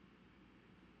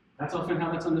 That's often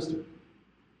how that's understood.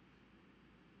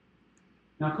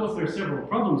 Now, of course, there are several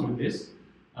problems with this,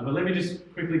 but let me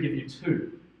just quickly give you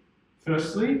two.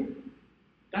 Firstly,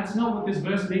 that's not what this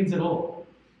verse means at all.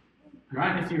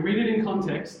 Right? If you read it in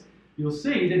context, you'll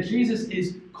see that Jesus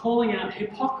is calling out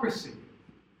hypocrisy.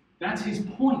 That's his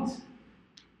point.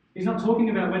 He's not talking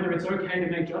about whether it's okay to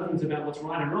make judgments about what's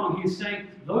right and wrong. He's saying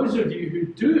those of you who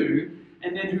do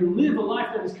and then who live a life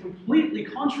that is completely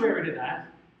contrary to that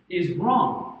is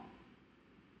wrong.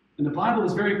 And the Bible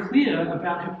is very clear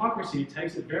about hypocrisy. It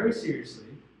takes it very seriously.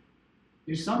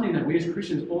 It's something that we as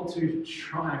Christians ought to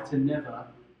strive to never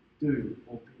do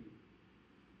or be.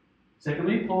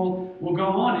 Secondly, Paul will go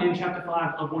on in chapter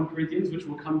 5 of 1 Corinthians, which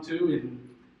we'll come to in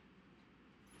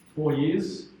 4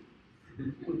 years.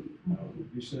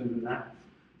 Be sooner than that.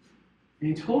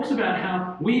 And he talks about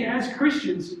how we as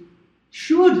Christians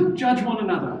should judge one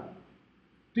another.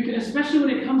 Because especially when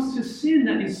it comes to sin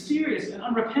that is serious and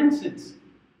unrepentant.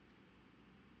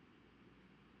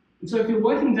 And so if your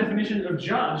working definition of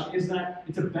judge is that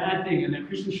it's a bad thing and that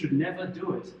Christians should never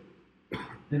do it,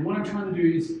 then what I'm trying to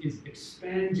do is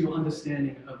expand your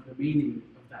understanding of the meaning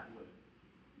of that word.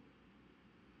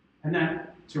 And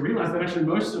that to realize that actually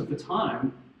most of the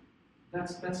time,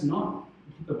 that's not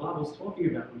what the Bible's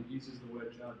talking about when it uses the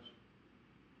word judge.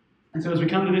 And so as we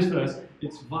come to this verse,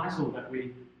 it's vital that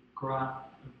we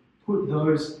put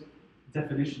those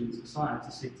definitions aside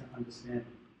to seek to understand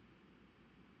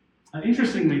them.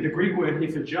 Interestingly, the Greek word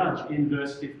here for judge in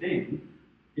verse 15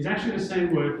 is actually the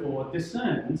same word for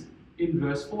discerned in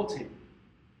verse 14.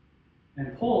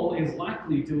 And Paul is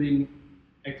likely doing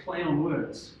a play on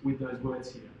words with those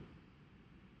words here.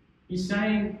 He's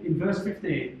saying in verse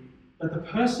 15 that the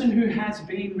person who has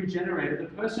been regenerated,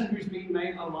 the person who's been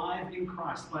made alive in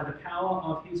Christ by the power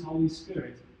of his Holy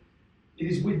Spirit, it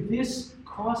is with this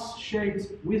cross-shaped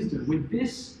wisdom, with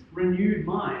this renewed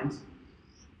mind,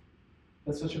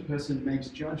 that such a person makes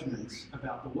judgments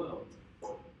about the world.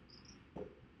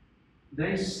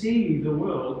 They see the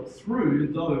world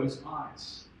through those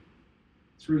eyes,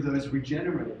 through those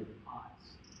regenerated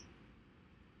eyes.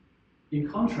 In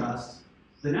contrast,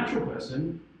 the natural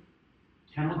person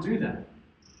cannot do that.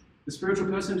 The spiritual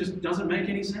person just doesn't make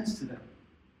any sense to them.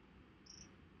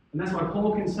 And that's why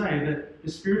Paul can say that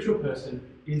the spiritual person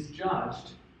is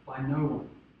judged by no one.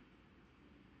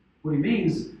 What he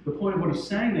means, the point of what he's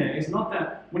saying there, is not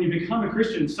that when you become a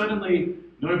Christian, suddenly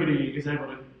nobody is able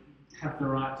to have the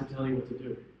right to tell you what to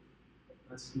do.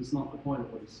 That's not the point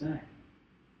of what he's saying.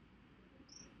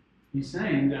 He's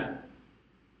saying that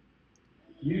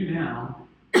you now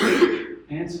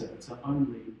answer to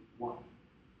only one.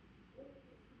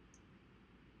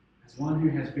 As one who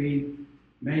has been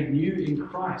made new in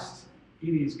Christ, it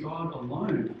is God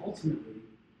alone, ultimately,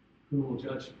 who will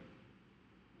judge you.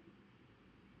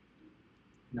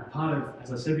 Now, part of,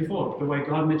 as I said before, the way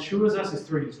God matures us is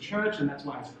through his church, and that's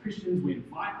why as Christians we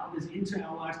invite others into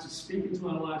our lives, to speak into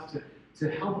our lives,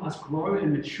 to help us grow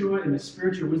and mature in the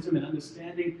spiritual wisdom and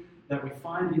understanding that we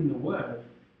find in the Word.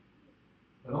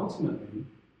 But ultimately,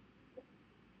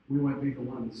 we won't be the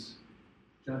ones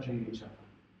judging each other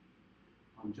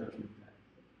on Judgment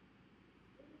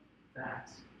Day. That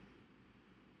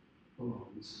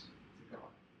belongs to God.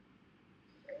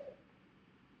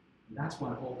 And that's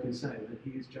why Paul can say that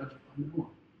he is judged by no one.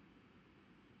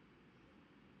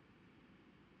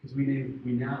 Because we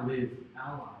now live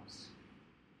our lives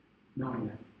knowing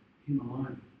that him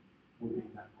alone will be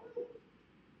that one.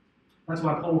 That's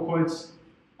why Paul quotes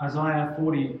Isaiah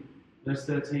 40, verse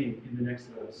 13 in the next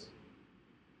verse.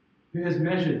 Who has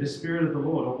measured the Spirit of the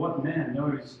Lord, or what man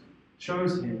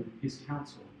shows him his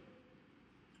counsel?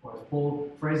 Or as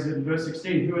Paul phrases it in verse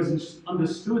 16, who has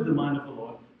understood the mind of the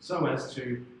Lord so as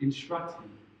to instruct him?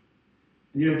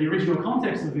 And the original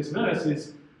context of this verse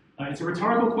is, it's a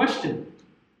rhetorical question,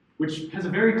 which has a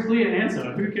very clear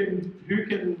answer. Who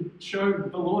can show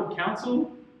the Lord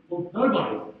counsel? Well,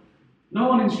 nobody. No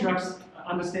one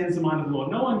understands the mind of the Lord.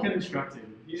 No one can instruct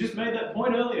him. You just made that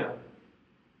point earlier.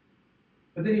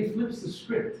 But then he flips the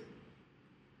script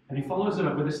and he follows it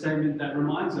up with a statement that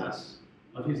reminds us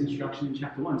of his instruction in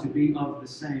chapter 1 to be of the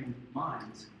same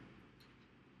mind,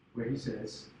 where he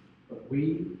says, "But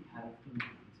we have the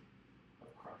mind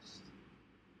of Christ."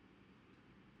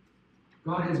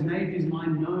 God has made his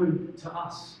mind known to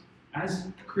us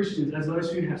as Christians, as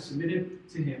those who have submitted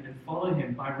to him and follow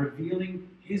him, by revealing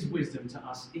his wisdom to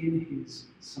us in his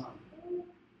Son.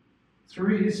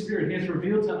 Through his Spirit, he has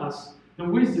revealed to us the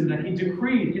wisdom that he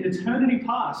decreed in eternity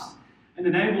past and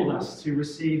enabled us to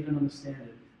receive and understand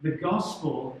it. The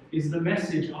gospel is the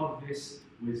message of this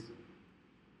wisdom.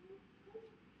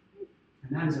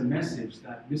 And that is a message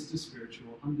that Mr.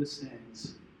 Spiritual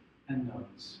understands and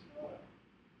knows well.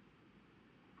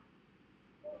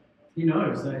 He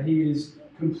knows that he is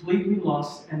completely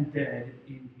lost and dead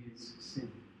in his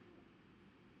sin.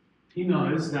 He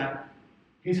knows that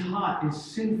his heart is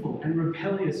sinful and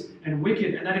rebellious and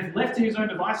wicked, and that if left to his own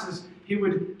devices, he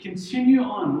would continue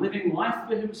on living life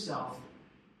for himself,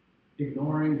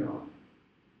 ignoring God.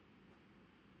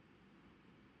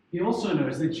 He also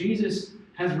knows that Jesus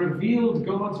has revealed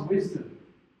God's wisdom,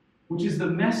 which is the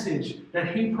message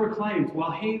that he proclaimed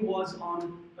while he was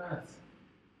on earth.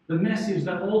 The message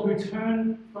that all who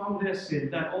turn from their sin,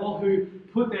 that all who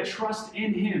put their trust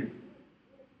in him,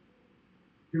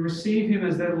 who receive him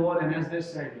as their Lord and as their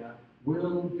Savior,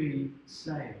 will be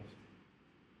saved.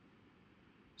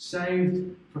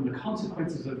 Saved from the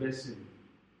consequences of their sin,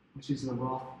 which is the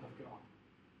wrath of God.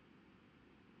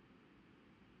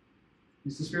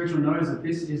 Mr. Spiritual knows that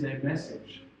this is a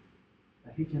message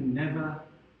that he can never,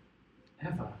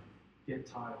 ever get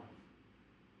tired of.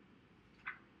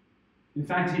 In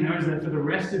fact, he knows that for the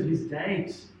rest of his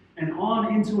days and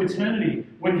on into eternity,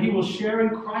 when he will share in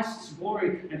Christ's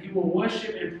glory and he will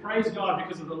worship and praise God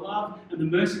because of the love and the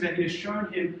mercy that he has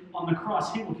shown him on the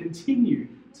cross, he will continue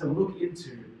to look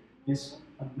into this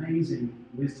amazing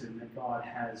wisdom that God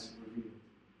has revealed.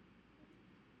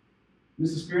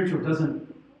 Mr. Spiritual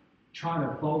doesn't try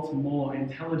to bolt more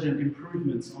intelligent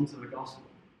improvements onto the gospel,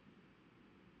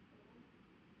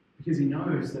 because he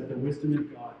knows that the wisdom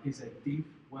of God is a deep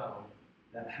well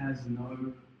that has no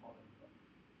bottom,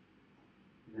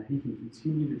 and that he can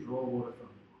continue to draw water from.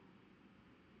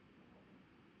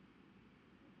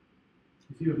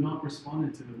 If you have not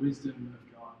responded to the wisdom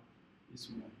of God this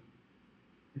morning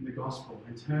in the gospel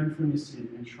and turned from your sin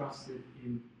and trusted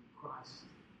in Christ,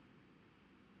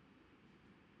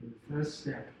 then the first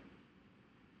step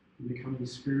in becoming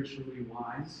spiritually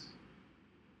wise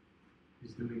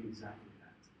is doing exactly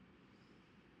that.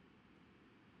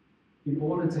 In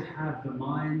order to have the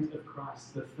mind of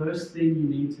Christ, the first thing you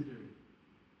need to do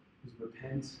is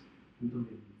repent and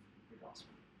believe the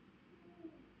gospel.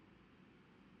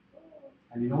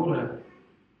 And in order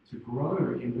to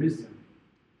grow in wisdom,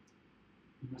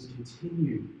 you must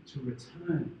continue to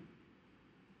return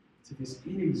to this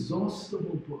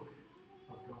inexhaustible book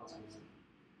of God's wisdom.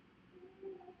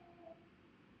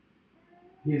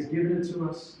 He has given it to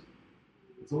us.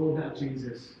 It's all about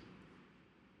Jesus.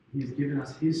 He has given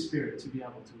us his Spirit to be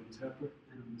able to interpret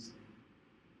and understand.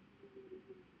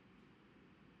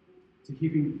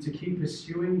 To keep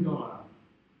pursuing God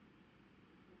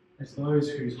as those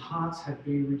whose hearts have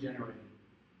been regenerated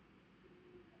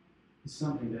is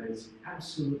something that is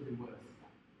absolutely worth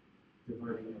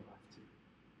devoting your life to.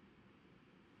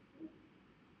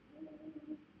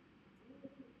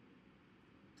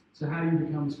 So how do you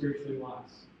become spiritually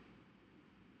wise?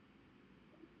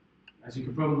 As you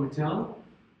can probably tell,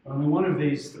 only one of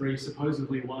these three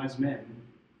supposedly wise men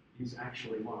is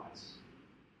actually wise.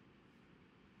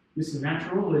 Mr.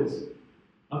 Natural is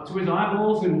up to his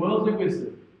eyeballs in worldly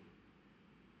wisdom.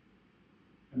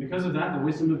 And because of that, the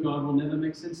wisdom of God will never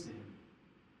make sense to him.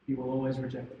 He will always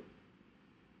reject it.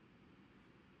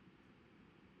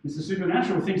 Mr.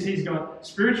 Supernatural thinks he's got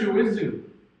spiritual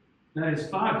wisdom that is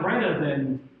far greater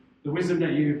than the wisdom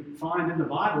that you find in the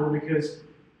Bible, because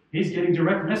he's getting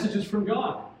direct messages from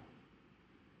God.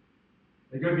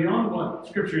 They go beyond what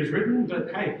Scripture is written, but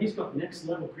hey, he's got next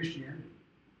level Christianity.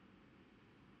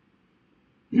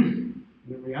 In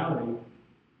reality,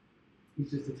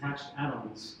 he's just attached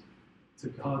add-ons to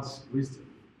God's wisdom,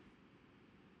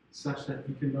 such that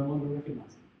he can no longer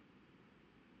recognize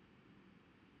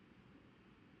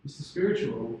it. Mr.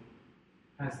 Spiritual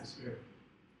has the Spirit.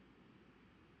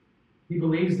 He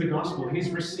believes the gospel. He's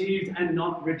received and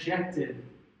not rejected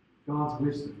God's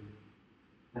wisdom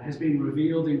that has been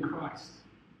revealed in Christ.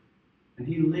 And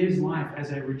he lives life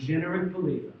as a regenerate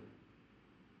believer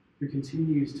who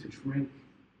continues to drink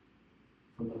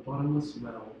from the bottomless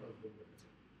well of the Word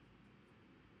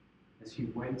as he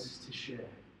waits to share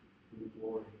in the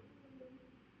glory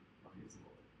of his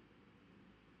Lord.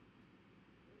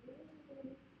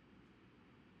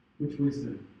 which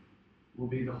wisdom will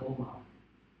be the hallmark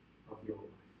of your life?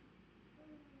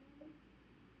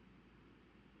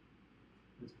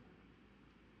 Let's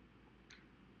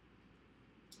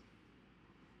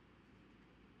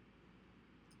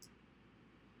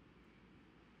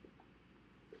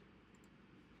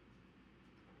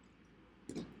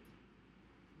pray.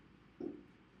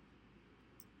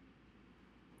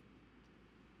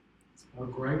 Oh,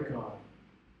 great God,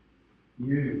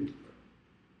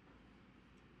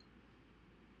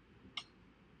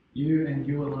 you and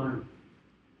you alone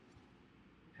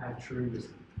have true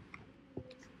wisdom.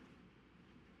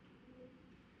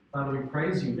 Father, we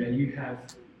praise you that you have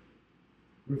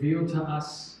revealed to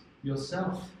us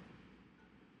yourself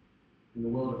in the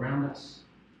world around us,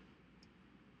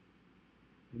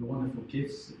 in the wonderful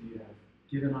gifts that you have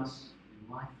given us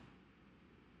in life.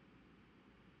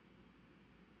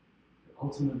 But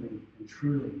ultimately and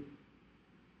truly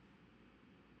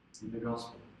in the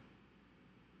gospel.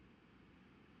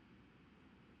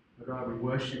 Oh God, we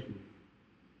worship you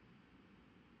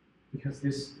because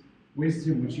this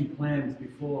wisdom which you planned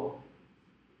before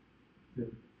the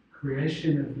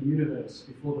creation of the universe,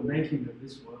 before the making of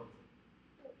this world.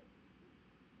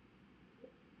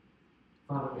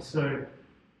 Father, we're so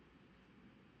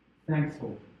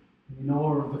thankful and in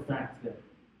awe of the fact that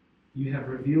you have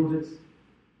revealed it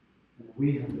and that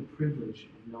we have the privilege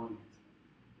of knowing it.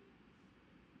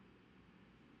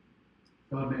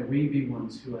 God, may we be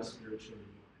ones who are spiritually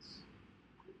wise.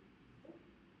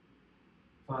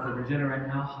 Father, regenerate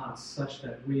our hearts such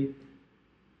that we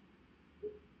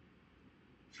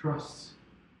trust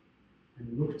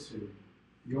and look to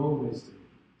your wisdom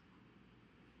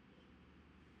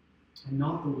and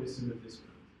not the wisdom of this world.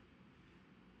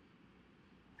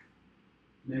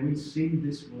 May we see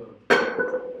this world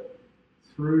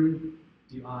through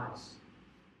the eyes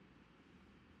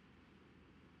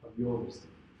of your wisdom.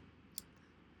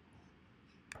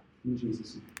 In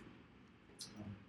Jesus' name.